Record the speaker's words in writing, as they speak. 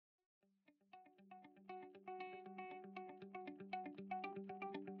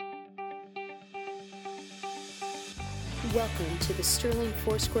Welcome to the Sterling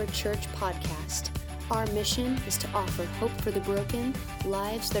Foursquare Church podcast. Our mission is to offer hope for the broken,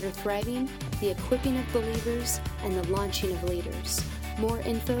 lives that are thriving, the equipping of believers, and the launching of leaders. More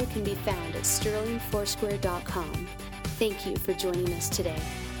info can be found at sterlingfoursquare.com. Thank you for joining us today.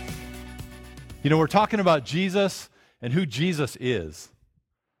 You know, we're talking about Jesus and who Jesus is.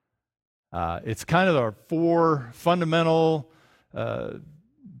 It's kind of our four fundamental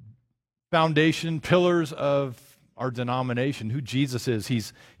foundation pillars of our denomination, who Jesus is.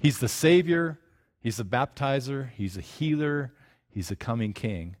 He's the Savior, He's the baptizer, He's a healer, He's a coming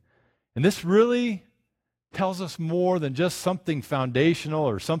King. And this really tells us more than just something foundational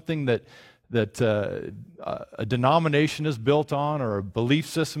or something that a denomination is built on or a belief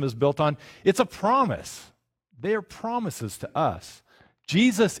system is built on. It's a promise. They are promises to us.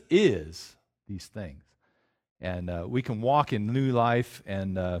 Jesus is these things. And we can walk in new life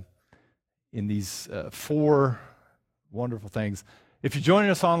and in these four wonderful things. If you're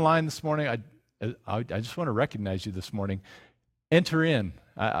joining us online this morning, I just want to recognize you this morning. Enter in.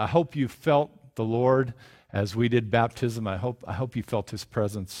 I hope you felt the Lord as we did baptism. I hope you felt His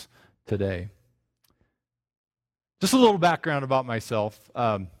presence today. Just a little background about myself,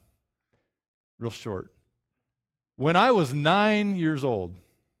 real short. When I was 9 years old,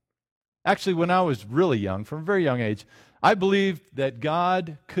 actually when I was really young, from a very young age, I believed that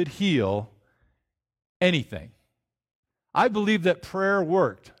God could heal anything. I believed that prayer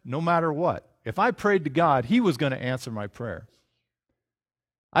worked no matter what. If I prayed to God, He was going to answer my prayer.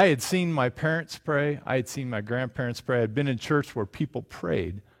 I had seen my parents pray. I had seen my grandparents pray. I had been in church where people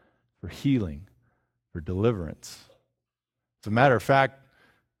prayed for healing, for deliverance. As a matter of fact,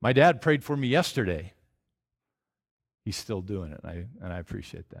 my dad prayed for me yesterday. He's still doing it, and I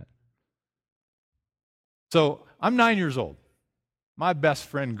appreciate that. So I'm 9 years old. My best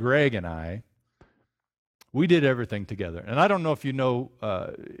friend Greg and I, we did everything together. And I don't know if you know,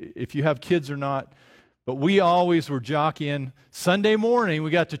 if you have kids or not, but we always were jockeying. Sunday morning,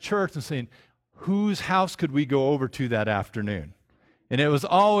 we got to church and saying, whose house could we go over to that afternoon? And it was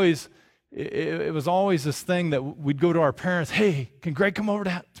always this thing that we'd go to our parents, hey, can Greg come over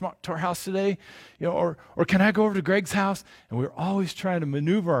to our house today? You know, or can I go over to Greg's house? And we were always trying to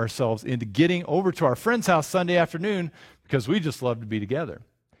maneuver ourselves into getting over to our friend's house Sunday afternoon because we just loved to be together.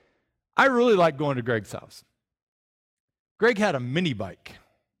 I really like going to Greg's house. Greg had a mini bike.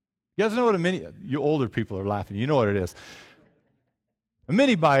 You guys know what you older people are laughing. You know what it is. A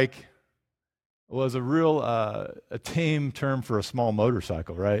mini bike was a real a tame term for a small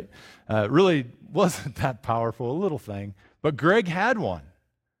motorcycle, right? It really wasn't that powerful, a little thing. But Greg had one.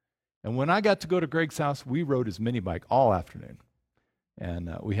 And when I got to go to Greg's house, we rode his mini bike all afternoon.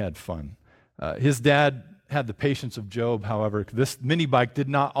 And we had fun. His dad had the patience of Job, however. This mini bike did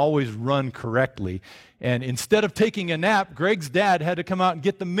not always run correctly. And instead of taking a nap, Greg's dad had to come out and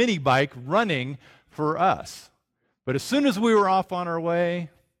get the mini bike running for us. But as soon as we were off on our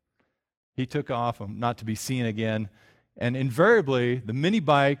way, he took off, not to be seen again. And invariably, the mini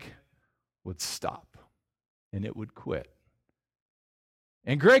bike would stop and it would quit.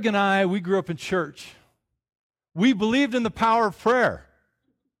 And Greg and I, we grew up in church. We believed in the power of prayer.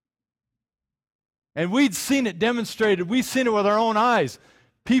 And we'd seen it demonstrated. We'd seen it with our own eyes.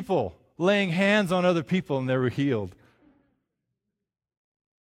 People laying hands on other people and they were healed.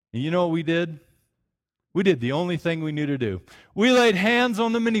 And you know what we did? We did the only thing we knew to do. We laid hands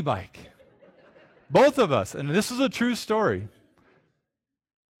on the mini bike. Both of us. And this is a true story.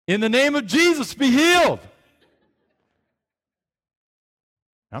 In the name of Jesus, be healed.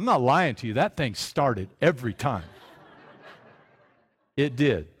 I'm not lying to you. That thing started every time. It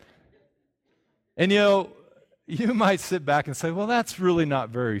did. And you know, you might sit back and say, well, that's really not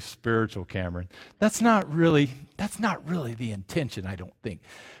very spiritual, Cameron. That's not really the intention, I don't think.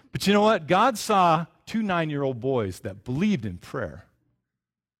 But you know what? God saw two 9-year-old boys that believed in prayer,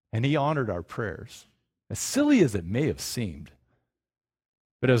 and He honored our prayers. As silly as it may have seemed.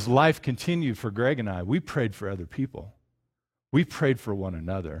 But as life continued for Greg and I, we prayed for other people. We prayed for one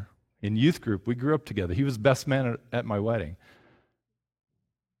another. In youth group, we grew up together. He was best man at my wedding.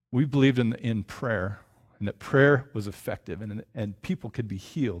 We believed in prayer, and that prayer was effective, and people could be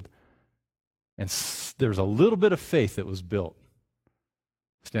healed. And there's a little bit of faith that was built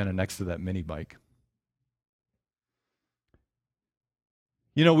standing next to that mini bike.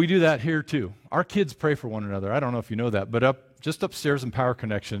 You know, we do that here too. Our kids pray for one another. I don't know if you know that, but just upstairs in Power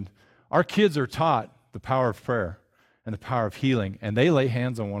Connection, our kids are taught the power of prayer and the power of healing, and they lay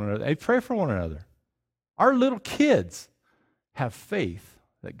hands on one another. They pray for one another. Our little kids have faith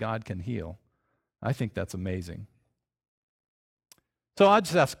that God can heal. I think that's amazing. So I'll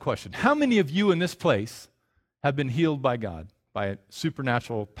just ask a question. How many of you in this place have been healed by God, by a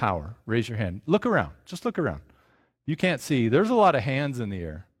supernatural power? Raise your hand. Look around. Just look around. You can't see. There's a lot of hands in the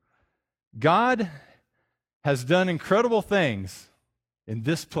air. God has done incredible things in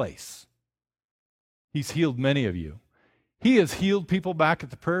this place. He's healed many of you. He has healed people back at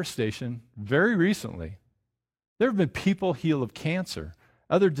the prayer station very recently. There have been people healed of cancer,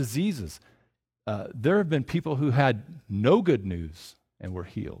 other diseases. There have been people who had no good news and were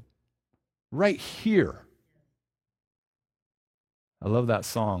healed. Right here. I love that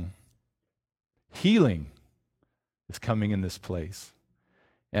song. Healing is coming in this place.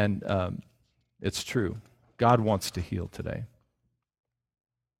 And it's true. God wants to heal today.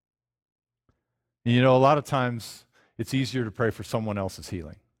 And you know, a lot of times it's easier to pray for someone else's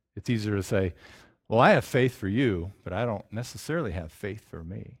healing. It's easier to say, well, I have faith for you, but I don't necessarily have faith for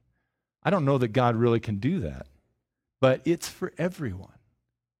me. I don't know that God really can do that. But it's for everyone.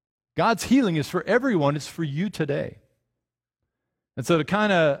 God's healing is for everyone. It's for you today. And so to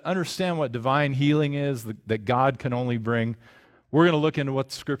kind of understand what divine healing is, that God can only bring, we're going to look into what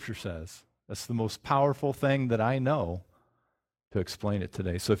the Scripture says. That's the most powerful thing that I know to explain it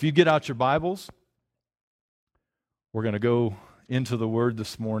today. So if you get out your Bibles, we're going to go into the Word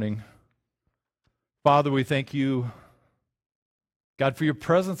this morning. Father, we thank you, God, for your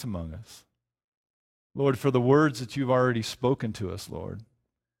presence among us. Lord, for the words that you've already spoken to us, Lord.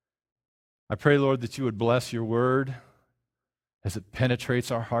 I pray, Lord, that you would bless your word as it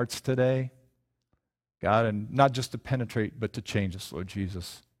penetrates our hearts today. God, and not just to penetrate, but to change us, Lord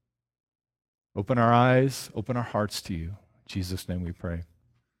Jesus. Open our eyes, open our hearts to you. In Jesus' name we pray.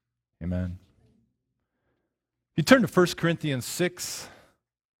 Amen. If you turn to 1 Corinthians 6,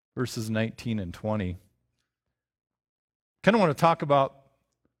 verses 19 and 20, kind of want to talk about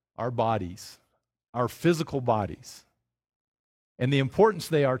our bodies, our physical bodies, and the importance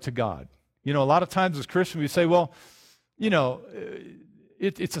they are to God. You know, a lot of times as Christians we say, well, you know,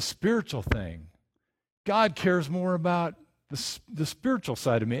 it's a spiritual thing. God cares more about the spiritual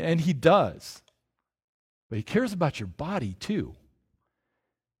side of me, and he does. But he cares about your body too.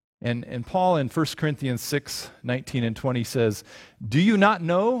 And Paul in 1 Corinthians 6, 19 and 20 says, do you not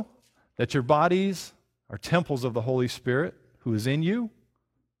know that your bodies are temples of the Holy Spirit who is in you,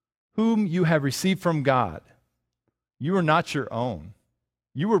 whom you have received from God? You are not your own.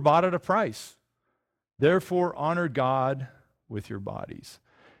 You were bought at a price. Therefore, honor God with your bodies.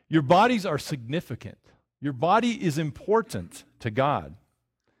 Your bodies are significant. Your body is important to God.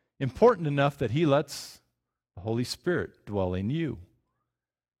 Important enough that he lets the Holy Spirit dwell in you.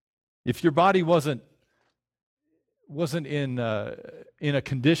 If your body wasn't in a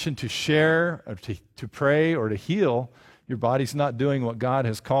condition to share or to pray or to heal, your body's not doing what God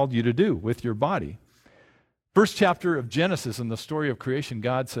has called you to do with your body. First chapter of Genesis, in the story of creation,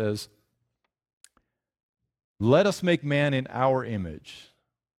 God says, let us make man in our image.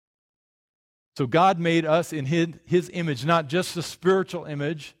 So God made us in his image, not just a spiritual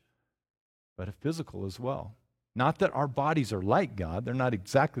image, but a physical as well. Not that our bodies are like God, they're not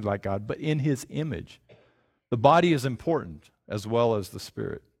exactly like God, but in his image. The body is important as well as the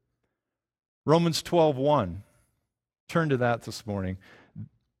spirit. Romans 12:1. Turn to that this morning.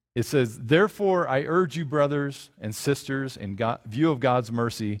 It says, therefore I urge you, brothers and sisters, in view of God's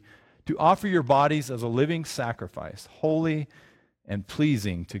mercy, to offer your bodies as a living sacrifice, holy and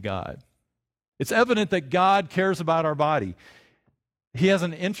pleasing to God. It's evident that God cares about our body. He has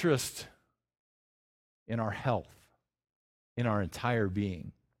an interest in our health, in our entire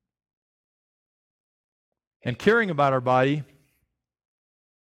being. And caring about our body,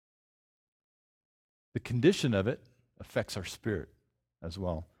 the condition of it affects our spirit as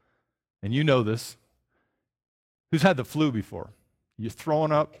well. And you know this. Who's had the flu before? You're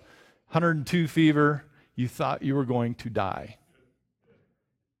throwing up, 102 fever, you thought you were going to die.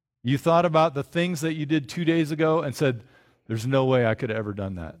 You thought about the things that you did 2 days ago and said, there's no way I could have ever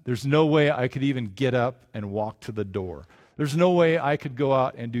done that. There's no way I could even get up and walk to the door. There's no way I could go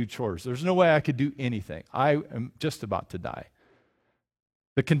out and do chores. There's no way I could do anything. I am just about to die.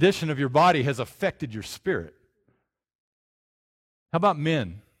 The condition of your body has affected your spirit. How about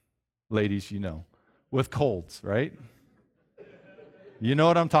men, ladies, you know, with colds, right? You know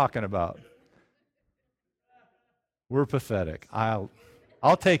what I'm talking about. We're pathetic. I'll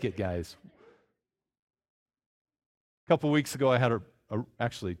take it, guys. A couple weeks ago, I had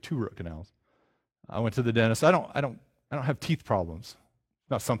actually 2 root canals. I went to the dentist. I don't have teeth problems. It's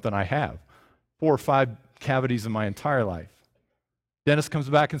not something I have. 4 or 5 cavities in my entire life. Dentist comes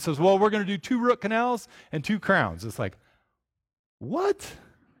back and says, well, we're going to do 2 root canals and 2 crowns. It's like, what?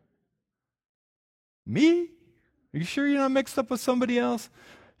 Me? Are you sure you're not mixed up with somebody else?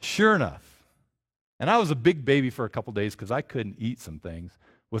 Sure enough. And I was a big baby for a couple days because I couldn't eat some things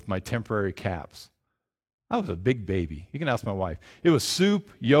with my temporary caps. I was a big baby. You can ask my wife. It was soup,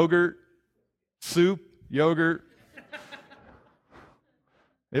 yogurt.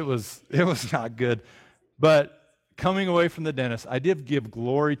 It was not good. But coming away from the dentist, I did give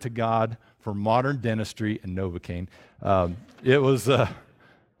glory to God for modern dentistry and Novocaine. It was,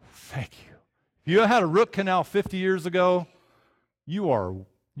 thank you. If you had a root canal 50 years ago, you're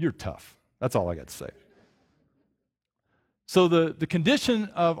tough. That's all I got to say. So the condition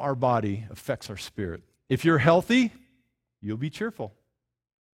of our body affects our spirit. If you're healthy, you'll be cheerful.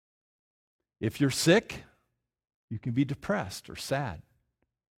 If you're sick, you can be depressed or sad.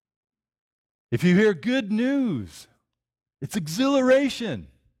 If you hear good news, it's exhilaration.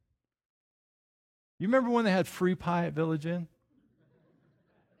 You remember when they had free pie at Village Inn?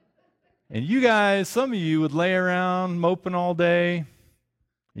 And you guys, some of you would lay around moping all day,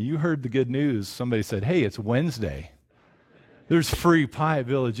 and you heard the good news. Somebody said, hey, it's Wednesday. There's free pie at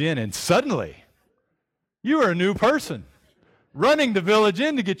Village Inn, and suddenly, you are a new person, running to Village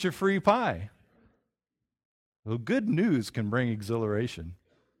Inn to get your free pie. Well, good news can bring exhilaration.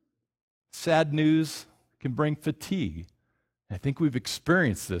 Sad news can bring fatigue. I think we've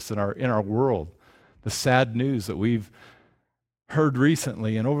experienced this in our world. The sad news that we've heard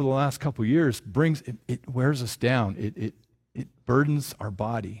recently and over the last couple of years it wears us down. It burdens our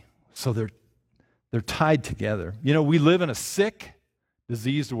body. So they're tied together. You know, we live in a sick,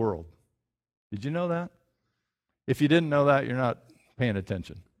 diseased world. Did you know that? If you didn't know that, you're not paying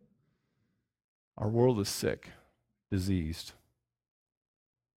attention. Our world is sick, diseased.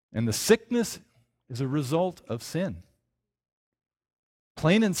 And the sickness is a result of sin.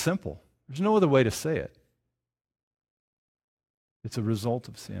 Plain and simple. There's no other way to say it. It's a result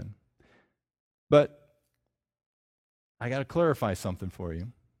of sin. But I got to clarify something for you.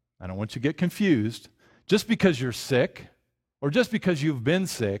 I don't want you to get confused. Just because you're sick or just because you've been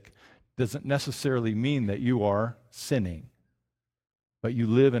sick doesn't necessarily mean that you are sinning. But you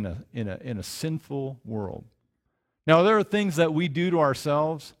live in a sinful world. Now, there are things that we do to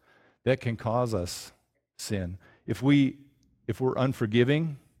ourselves that can cause us sin. If we're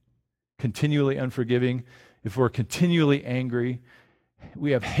unforgiving, continually unforgiving, if we're continually angry,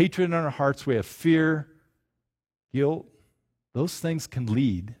 we have hatred in our hearts, we have fear, guilt, those things can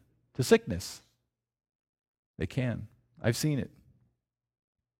lead to sickness. They can. I've seen it.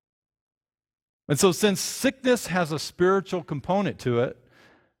 And so since sickness has a spiritual component to it,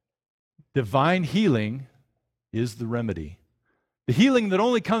 divine healing is the remedy. The healing that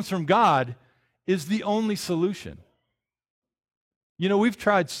only comes from God is the only solution. You know, we've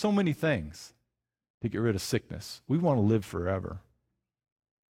tried so many things to get rid of sickness. We want to live forever.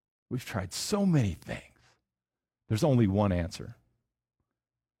 We've tried so many things. There's only one answer.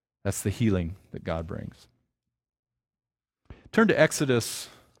 That's the healing that God brings. Turn to Exodus.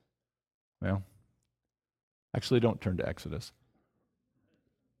 Well, actually, don't turn to Exodus.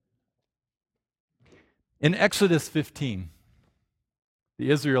 In Exodus 15, the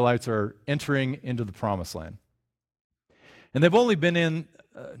Israelites are entering into the Promised Land. And they've only been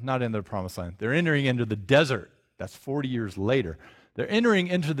not in the Promised Land, they're entering into the desert. That's 40 years later. They're entering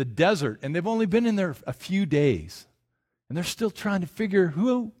into the desert, and they've only been in there a few days. And they're still trying to figure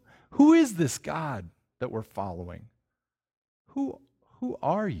who is this God that we're following? Who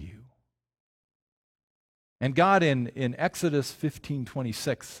are you? And God in Exodus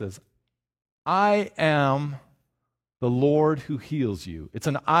 15:26 says, I am the Lord who heals you. It's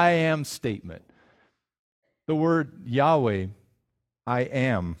an I am statement. The word Yahweh, I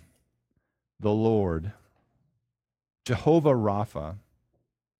am the Lord, Jehovah Rapha,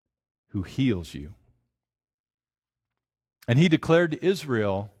 who heals you. And he declared to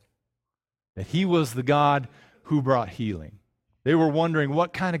Israel that he was the God who brought healing. They were wondering,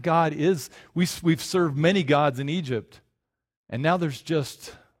 what kind of God is? We've served many gods in Egypt, and now there's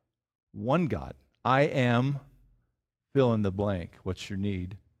just one God. I am, fill in the blank. What's your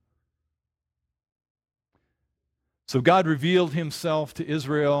need? So God revealed himself to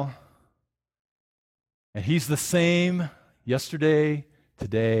Israel, and he's the same yesterday,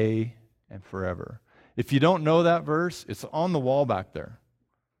 today, and forever. If you don't know that verse, it's on the wall back there.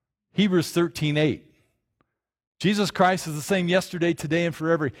 Hebrews 13:8. Jesus Christ is the same yesterday, today, and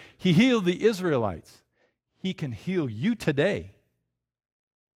forever. He healed the Israelites. He can heal you today.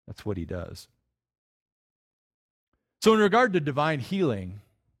 That's what he does. So in regard to divine healing,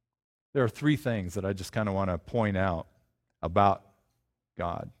 there are three things that I just kind of want to point out about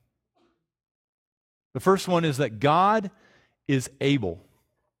God. The first one is that God is able.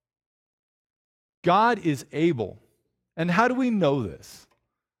 God is able. And how do we know this?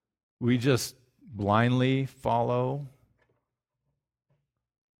 We just blindly follow.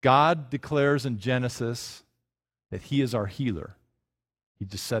 God declares in Genesis that He is our healer. He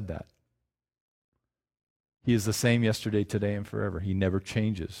just said that. He is the same yesterday, today, and forever. He never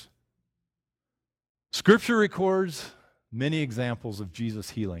changes. Scripture records many examples of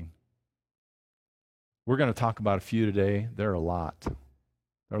Jesus healing. We're going to talk about a few today. There are a lot.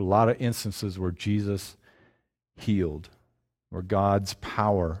 There are a lot of instances where Jesus healed, where God's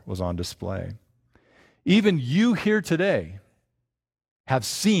power was on display. Even you here today have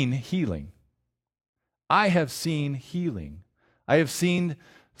seen healing. I have seen healing. I have seen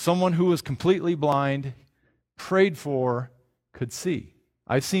someone who was completely blind, prayed for, could see.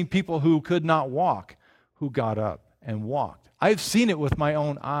 I've seen people who could not walk, who got up and walked. I've seen it with my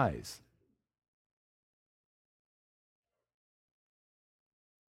own eyes.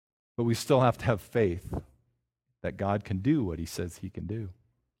 But we still have to have faith that God can do what He says He can do.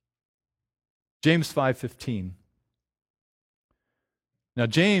 James 5:15. Now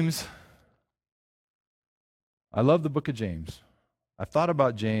James, I love the book of James. I thought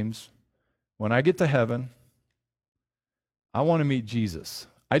about James. When I get to heaven, I want to meet Jesus.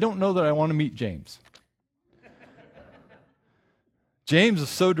 I don't know that I want to meet James. James is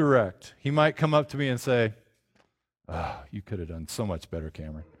so direct. He might come up to me and say, "Oh, you could have done so much better,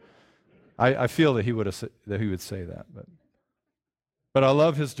 Cameron." I feel that he would say that, but I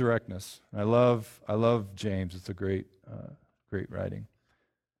love his directness. I love James. It's a great writing.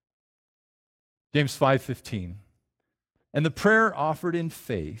 James 5:15. And the prayer offered in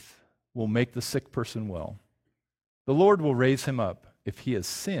faith will make the sick person well. The Lord will raise him up. If he has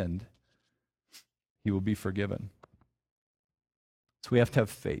sinned, he will be forgiven. So we have to have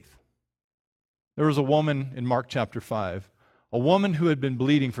faith. There was a woman in Mark chapter 5, a woman who had been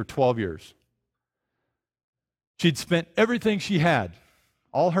bleeding for 12 years. She'd spent everything she had,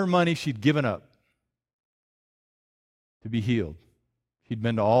 all her money she'd given up to be healed. She'd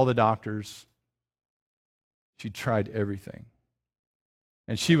been to all the doctors. She'd tried everything.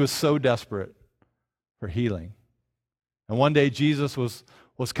 And she was so desperate for healing. And one day Jesus was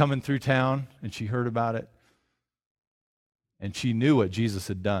coming through town, and she heard about it. And she knew what Jesus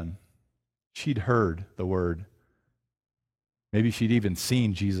had done. She'd heard the word. Maybe she'd even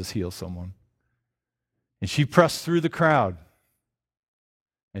seen Jesus heal someone. And she pressed through the crowd,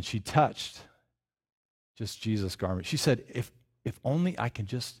 and she touched just Jesus' garment. She said, if only I can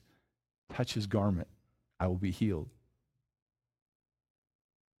just touch His garment, I will be healed.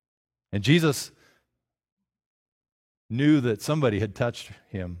 And Jesus knew that somebody had touched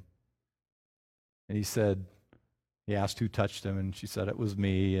Him. And He asked who touched Him, and she said, it was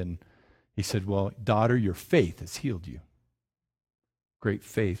me. And He said, well, daughter, your faith has healed you. Great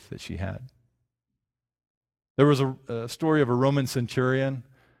faith that she had. There was a story of a Roman centurion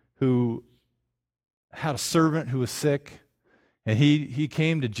who had a servant who was sick, and he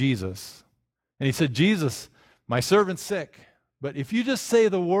came to Jesus. And he said, Jesus, my servant's sick, but if you just say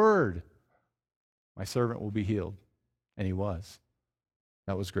the word, my servant will be healed. And he was.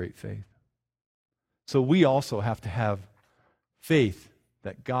 That was great faith. So we also have to have faith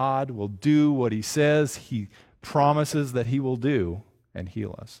that God will do what He says He promises that He will do and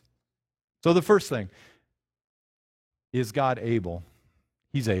heal us. So the first thing, is God able?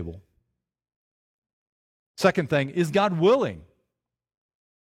 He's able. Second thing, is God willing?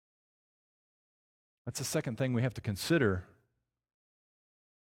 That's the second thing we have to consider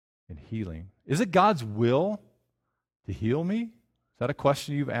in healing. Is it God's will to heal me? Is that a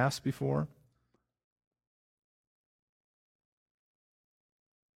question you've asked before?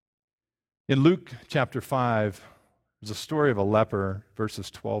 In Luke chapter 5, there's a story of a leper, verses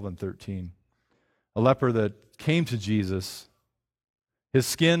 12 and 13. A leper that came to Jesus. His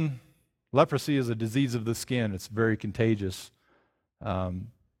skin, leprosy is a disease of the skin. It's very contagious.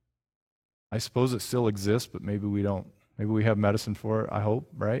 I suppose it still exists, but maybe we don't. Maybe we have medicine for it, I hope,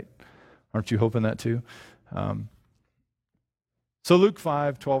 right? Aren't you hoping that too? So Luke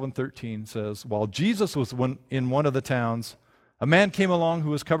 5, 12 and 13 says, while Jesus was in one of the towns, a man came along who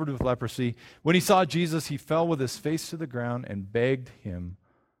was covered with leprosy. When he saw Jesus, he fell with his face to the ground and begged him,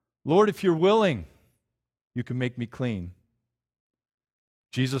 Lord, if you're willing, you can make me clean.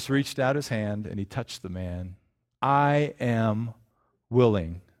 Jesus reached out his hand and he touched the man. I am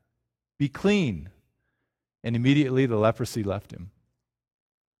willing. Be clean. And immediately the leprosy left him.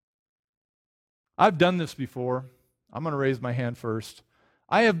 I've done this before. I'm going to raise my hand first.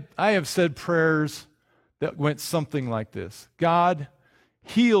 I have said prayers that went something like this. God,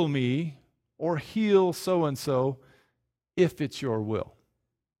 heal me or heal so-and-so if it's your will.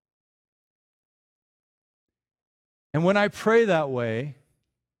 And when I pray that way,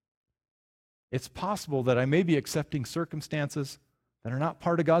 it's possible that I may be accepting circumstances that are not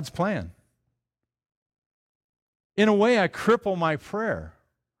part of God's plan. In a way, I cripple my prayer.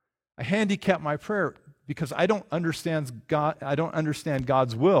 I handicap my prayer because I don't understand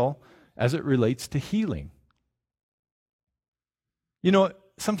God's will as it relates to healing. You know,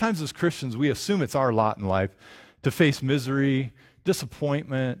 sometimes as Christians, we assume it's our lot in life to face misery,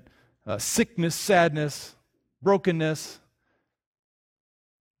 disappointment, sickness, sadness, brokenness,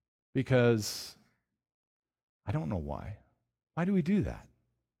 because I don't know why. Why do we do that?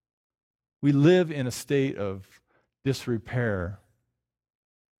 We live in a state of disrepair.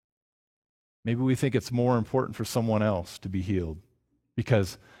 Maybe we think it's more important for someone else to be healed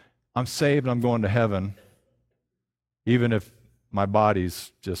because I'm saved and I'm going to heaven, even if my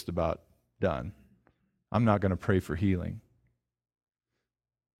body's just about done. I'm not going to pray for healing.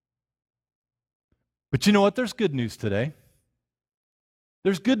 But you know what? There's good news today.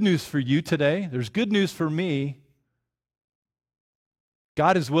 There's good news for you today. There's good news for me.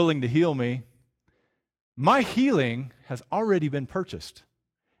 God is willing to heal me. My healing has already been purchased.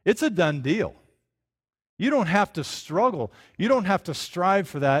 It's a done deal. You don't have to struggle. You don't have to strive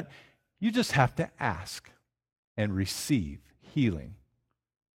for that. You just have to ask and receive healing.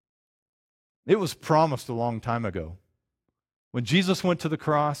 It was promised a long time ago. When Jesus went to the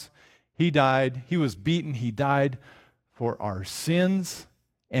cross, he died, he was beaten, he died for our sins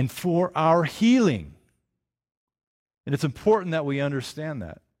and for our healing. And it's important that we understand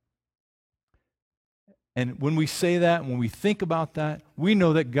that. And when we say that, when we think about that, we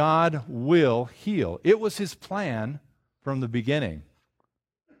know that God will heal. It was his plan from the beginning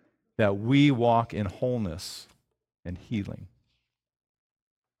that we walk in wholeness and healing.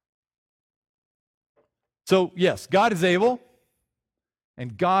 So, yes, God is able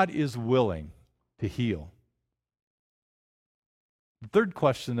and God is willing to heal. The third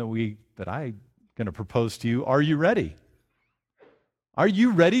question that I'm going to propose to you, are you ready? Are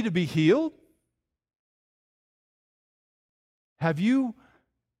you ready to be healed? Have you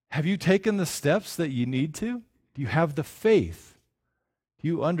taken the steps that you need to? Do you have the faith? Do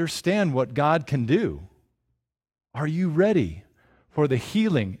you understand what God can do? Are you ready for the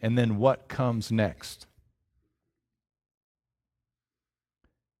healing and then what comes next?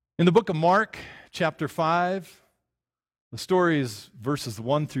 In the book of Mark, chapter 5, the story is verses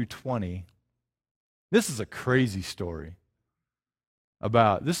 1 through 20. This is a crazy story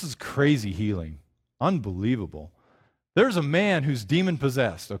this is crazy healing. Unbelievable. There's a man who's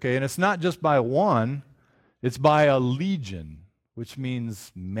demon-possessed, okay? And it's not just by one, it's by a legion, which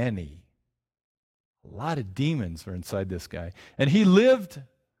means many. A lot of demons are inside this guy. And he lived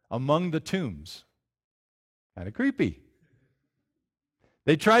among the tombs. Kind of creepy.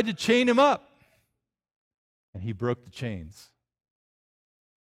 They tried to chain him up, and he broke the chains.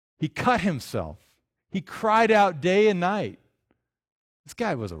 He cut himself. He cried out day and night. This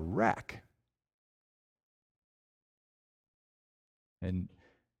guy was a wreck. And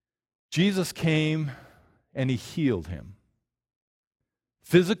Jesus came and he healed him.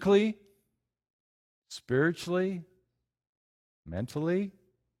 Physically, spiritually, mentally.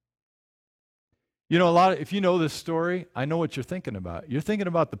 You know, if you know this story, I know what you're thinking about. You're thinking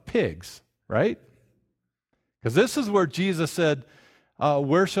about the pigs, right? Because this is where Jesus said,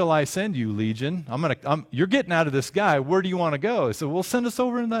 where shall I send you, Legion? You're getting out of this guy. Where do you want to go? He said, well, send us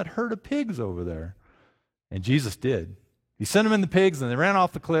over in that herd of pigs over there. And Jesus did. He sent them in the pigs, and they ran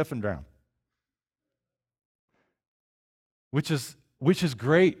off the cliff and drowned. Which is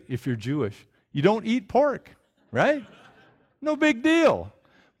great if you're Jewish. You don't eat pork, right? No big deal.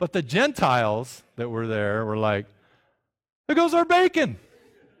 But the Gentiles that were there were like, there goes our bacon,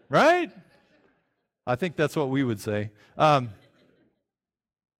 right? I think that's what we would say. But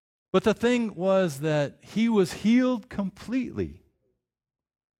the thing was that he was healed completely.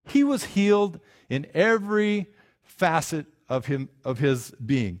 He was healed in every facet of his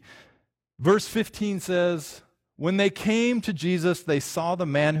being. Verse 15 says, when they came to Jesus, they saw the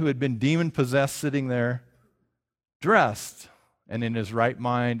man who had been demon-possessed sitting there, dressed and in his right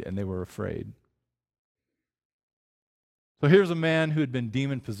mind, and they were afraid. So here's a man who had been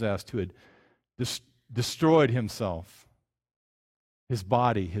demon-possessed, who had destroyed himself, his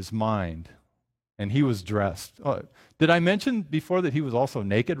body, his mind, and he was dressed. Oh, did I mention before that he was also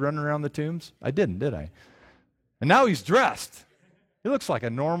naked running around the tombs? I didn't, did I? And now he's dressed. He looks like a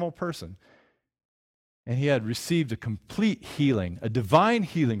normal person. And he had received a complete healing, a divine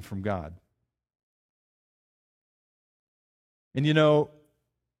healing from God. And you know,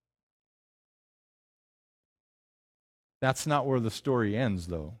 that's not where the story ends,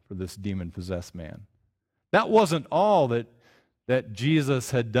 though, for this demon-possessed man. That wasn't all that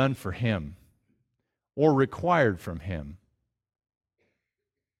Jesus had done for him or required from him.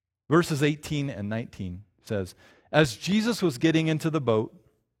 Verses 18 and 19 says, as Jesus was getting into the boat,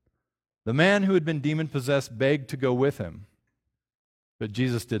 the man who had been demon-possessed begged to go with him, but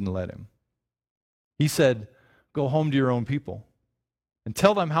Jesus didn't let him. He said, go home to your own people and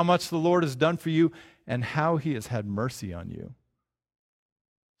tell them how much the Lord has done for you and how he has had mercy on you.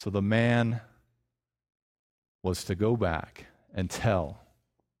 So the man was to go back and tell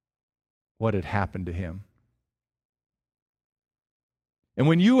what had happened to him. And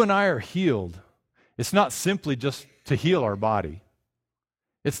when you and I are healed, it's not simply just to heal our body.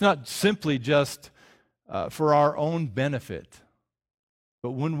 It's not simply just for our own benefit.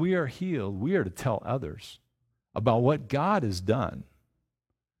 But when we are healed, we are to tell others about what God has done.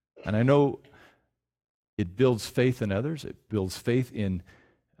 And I know it builds faith in others. It builds faith in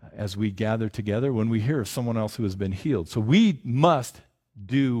as we gather together when we hear of someone else who has been healed. So we must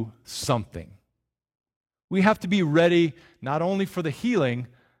do something. We have to be ready not only for the healing,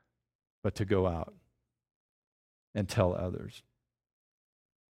 but to go out and tell others.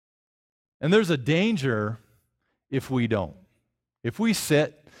 And there's a danger if we don't. If we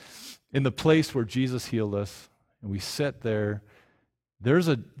sit in the place where Jesus healed us and we sit there, there's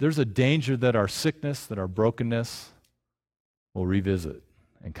a danger that our sickness, that our brokenness will revisit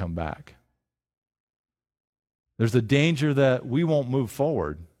and come back. There's a danger that we won't move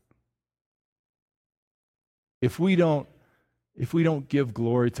forward if we don't give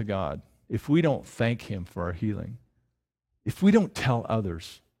glory to God, if we don't thank him for our healing, if we don't tell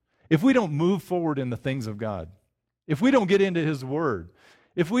others, if we don't move forward in the things of God, if we don't get into his word,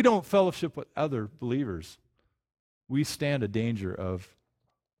 if we don't fellowship with other believers, we stand a danger of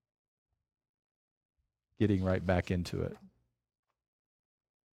getting right back into it.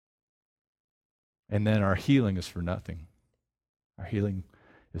 And then our healing is for nothing. Our healing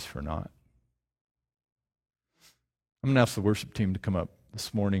is for naught. I'm going to ask the worship team to come up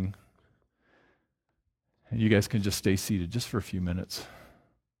this morning. And you guys can just stay seated just for a few minutes.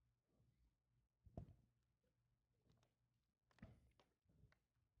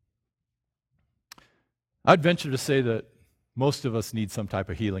 I'd venture to say that most of us need some type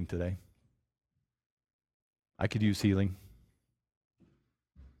of healing today. I could use healing.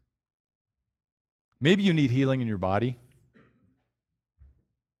 Maybe you need healing in your body.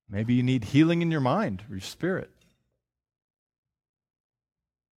 Maybe you need healing in your mind or your spirit.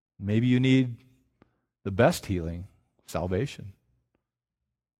 Maybe you need the best healing, salvation.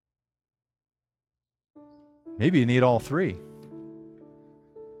 Maybe you need all three.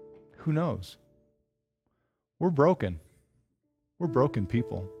 Who knows? We're broken. We're broken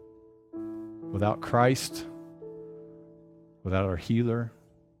people. Without Christ, without our healer.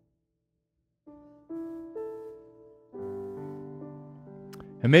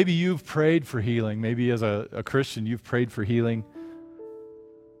 And maybe you've prayed for healing. Maybe as a Christian, you've prayed for healing.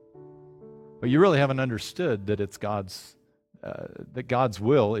 But you really haven't understood that it's God's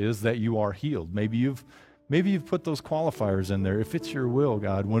will is that you are healed. Maybe you've put those qualifiers in there. If it's your will,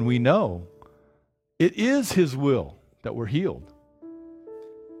 God, when we know it is his will that we're healed.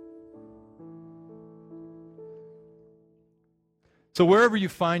 So wherever you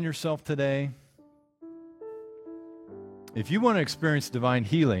find yourself today, if you want to experience divine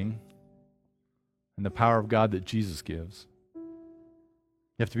healing and the power of God that Jesus gives,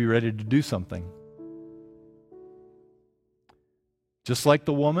 you have to be ready to do something. Just like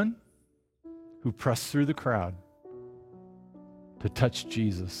the woman who pressed through the crowd to touch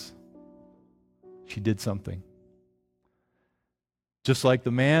Jesus, she did something. Just like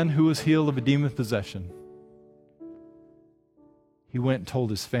the man who was healed of a demon possession, he went and told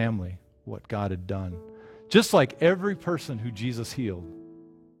his family what God had done. Just like every person who Jesus healed,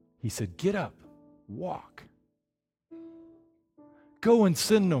 he said, get up, walk. Go and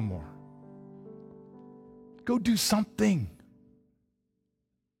sin no more. Go do something.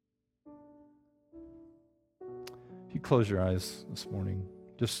 If you close your eyes this morning,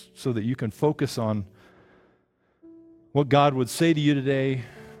 just so that you can focus on what God would say to you today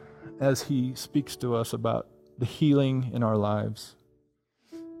as he speaks to us about the healing in our lives.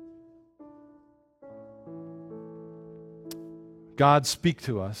 God, speak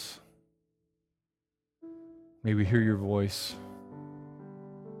to us. May we hear your voice.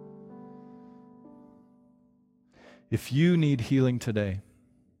 If you need healing today,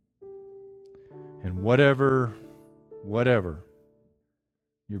 and whatever,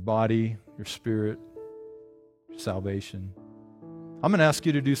 your body, your spirit, your salvation, I'm going to ask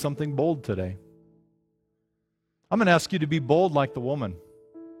you to do something bold today. I'm going to ask you to be bold like the woman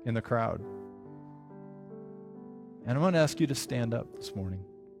in the crowd. And I'm going to ask you to stand up this morning.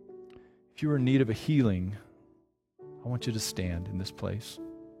 If you are in need of a healing, I want you to stand in this place.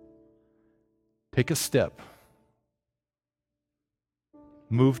 Take a step.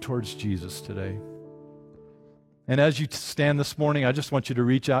 Move towards Jesus today. And as you stand this morning, I just want you to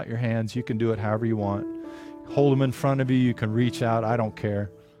reach out your hands. You can do it however you want. Hold them in front of you. You can reach out. I don't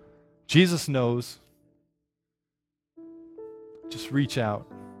care. Jesus knows. Just reach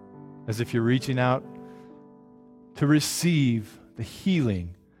out as if you're reaching out to receive the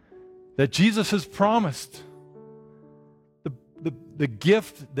healing that Jesus has promised. The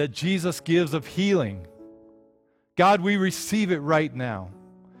gift that Jesus gives of healing. God, we receive it right now.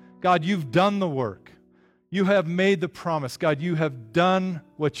 God, you've done the work. You have made the promise. God, you have done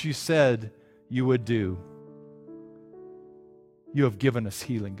what you said you would do. You have given us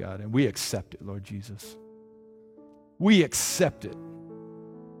healing, God, and we accept it, Lord Jesus. We accept it.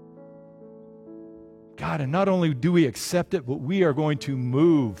 God, and not only do we accept it, but we are going to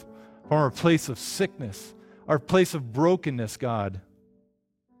move from our place of sickness, our place of brokenness, God.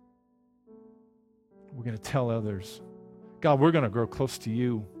 We're going to tell others. God, we're going to grow close to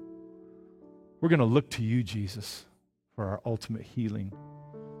you. We're going to look to you, Jesus, for our ultimate healing.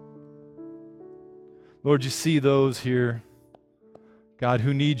 Lord, you see those here, God,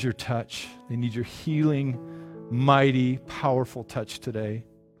 who need your touch. They need your healing, mighty, powerful touch today.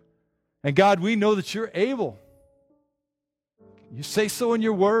 And God, we know that you're able. You say so in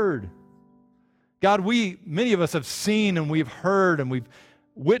your word. God, many of us have seen and we've heard and we've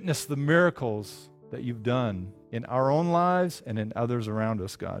witnessed the miracles that you've done in our own lives and in others around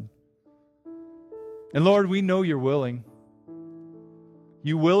us, God. And Lord, we know you're willing.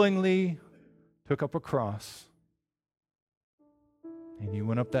 You willingly took up a cross and you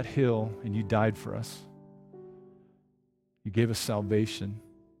went up that hill and you died for us. You gave us salvation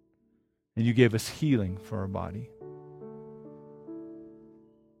and you gave us healing for our body.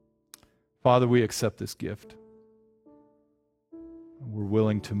 Father, we accept this gift. We're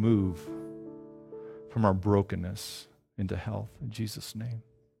willing to move from our brokenness into health. In Jesus' name.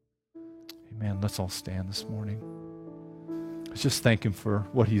 Amen. Let's all stand this morning. Let's just thank him for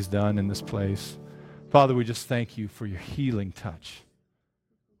what he's done in this place. Father, we just thank you for your healing touch.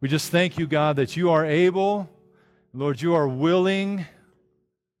 We just thank you, God, that you are able. Lord, you are willing.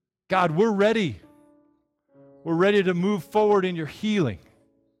 God, we're ready. We're ready to move forward in your healing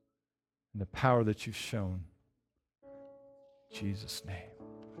and the power that you've shown. In Jesus' name.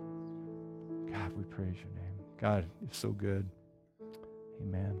 God, we praise your name. God, you're so good.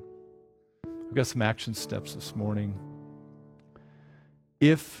 Amen. We've got some action steps this morning.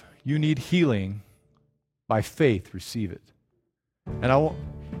 If you need healing, by faith, receive it. And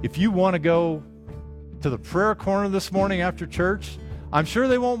if you want to go to the prayer corner this morning after church, I'm sure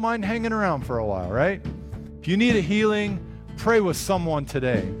they won't mind hanging around for a while, right? If you need a healing, pray with someone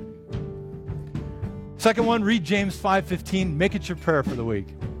today. Second one, read James 5:15. Make it your prayer for the week.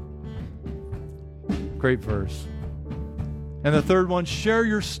 Great verse. And the third one, share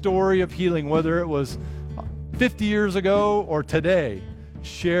your story of healing, whether it was 50 years ago or today.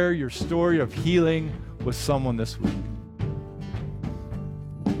 Share your story of healing with someone this week.